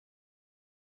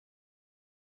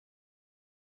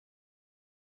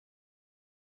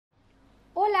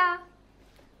Hola!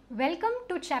 Welcome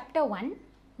to Chapter 1,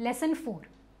 Lesson 4.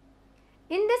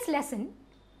 In this lesson,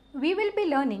 we will be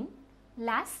learning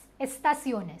las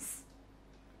estaciones.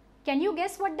 Can you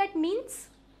guess what that means?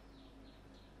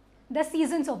 The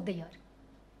seasons of the year.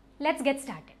 Let's get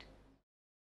started.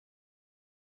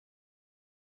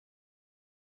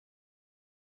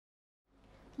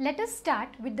 Let us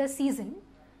start with the season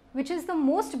which is the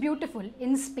most beautiful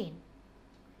in Spain,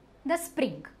 the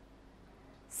spring.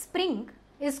 Spring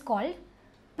is called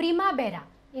primavera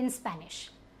in Spanish.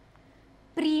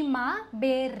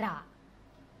 Primavera.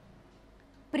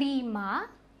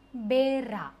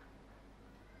 Primavera.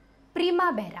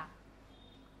 Primavera.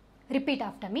 Repeat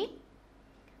after me.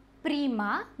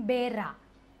 Primavera.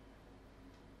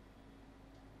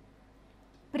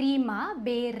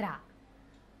 Primavera.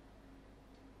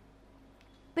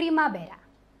 Primavera.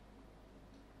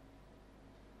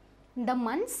 The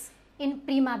months in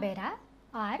primavera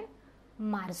are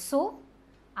Marzo,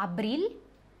 Abril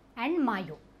and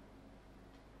Mayo.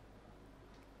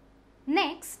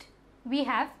 Next, we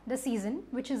have the season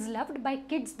which is loved by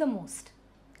kids the most,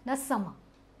 the summer.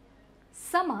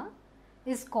 Summer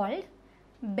is called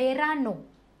verano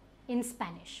in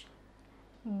Spanish.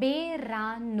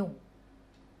 Verano.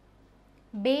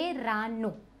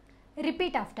 Verano.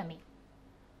 Repeat after me.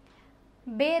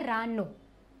 Verano.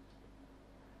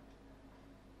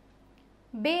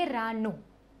 Verano.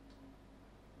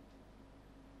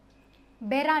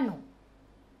 Verano.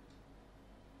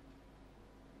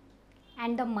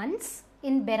 And the months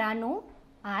in verano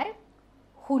are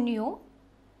Junio,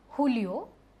 Julio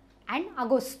and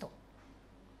Agosto.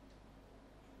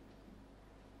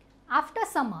 After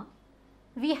summer,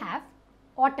 we have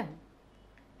autumn,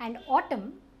 and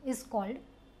autumn is called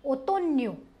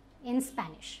otoño in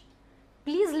Spanish.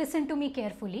 Please listen to me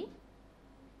carefully.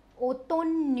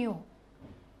 Otoño.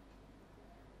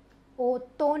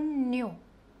 Otoño.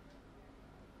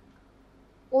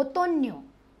 Otoño.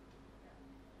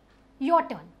 Your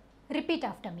turn. Repeat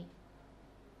after me.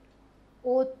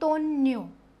 Otoño.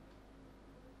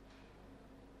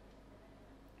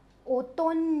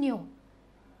 Otoño.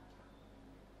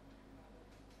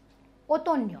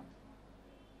 Otoño.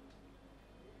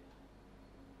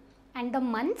 And the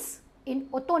months in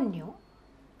otoño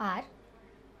are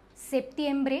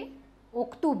Septiembre,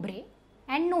 Octubre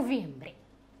and Noviembre.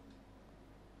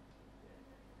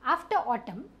 After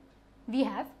autumn, we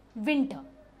have winter,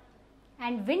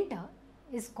 and winter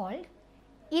is called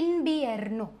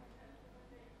invierno.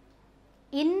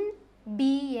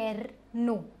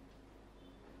 Invierno.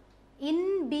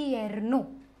 Invierno.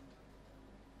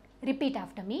 Repeat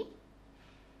after me.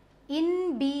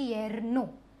 Invierno.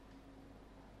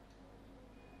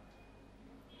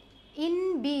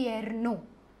 Invierno.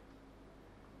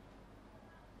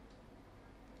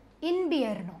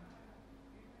 Invierno.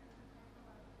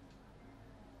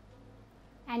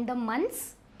 And the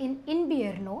months in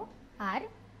invierno are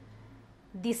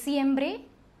Diciembre,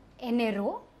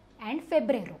 Enero and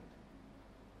Febrero.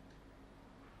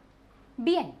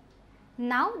 Bien.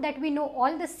 Now that we know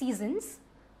all the seasons,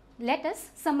 let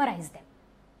us summarize them.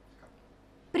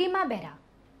 Primavera,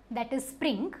 that is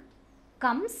spring,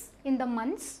 comes in the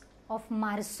months of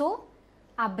Marzo,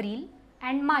 Abril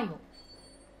and Mayo.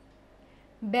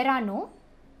 Verano,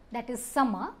 that is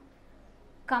summer,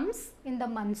 comes in the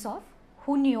months of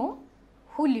Junio,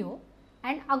 Julio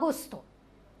and Agosto.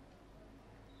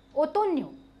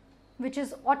 Otoño, which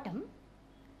is autumn,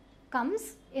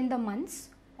 comes in the months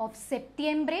of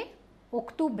Septiembre,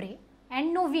 Octubre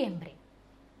and Noviembre.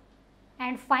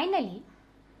 And finally,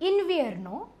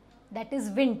 invierno, that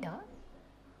is winter,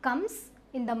 comes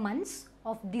in the months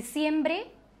of Diciembre,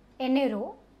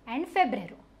 Enero and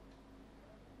Febrero.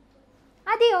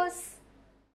 Adios!